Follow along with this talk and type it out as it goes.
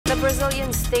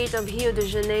Brazilian state of Rio de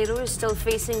Janeiro is still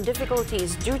facing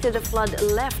difficulties due to the flood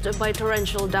left by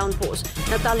torrential downpours.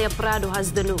 Natalia Prado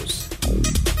has the news.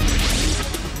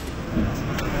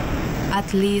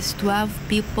 At least 12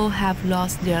 people have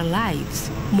lost their lives.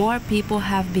 More people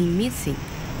have been missing.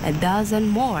 A dozen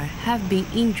more have been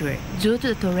injured due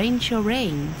to the torrential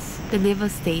rains that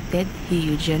devastated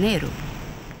Rio de Janeiro.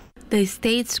 The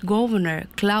state's governor,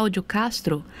 Cláudio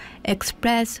Castro,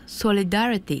 expressed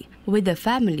solidarity with the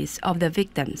families of the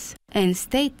victims and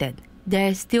stated there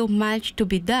is still much to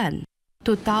be done.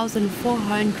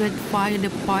 2,400 fire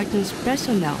department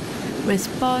personnel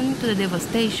respond to the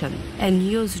devastation and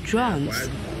use drones,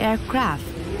 aircraft,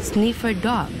 sniffer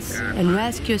dogs, and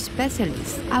rescue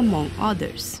specialists, among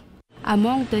others.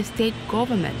 Among the state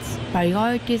government's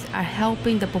priorities are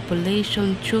helping the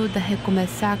population through the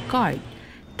Recomeçar card,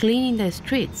 cleaning the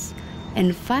streets,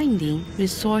 and finding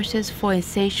resources for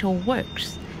essential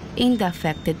works in the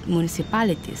affected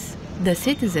municipalities. The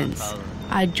citizens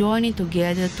are joining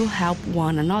together to help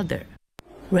one another.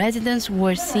 Residents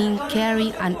were seen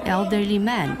carrying an elderly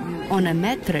man on a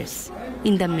mattress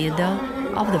in the middle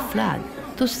of the flood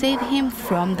to save him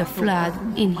from the flood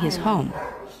in his home.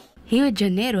 Rio de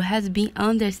Janeiro has been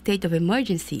under a state of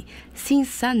emergency since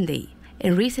Sunday,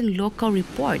 and recent local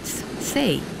reports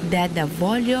say that the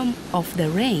volume of the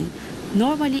rain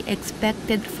normally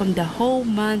expected from the whole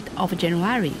month of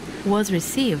January was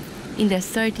received in the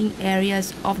certain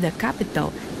areas of the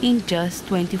capital in just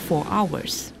 24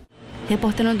 hours.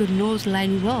 Reportando do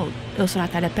Newsline Road, eu sou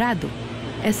Natalia Prado,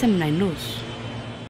 SM9 News.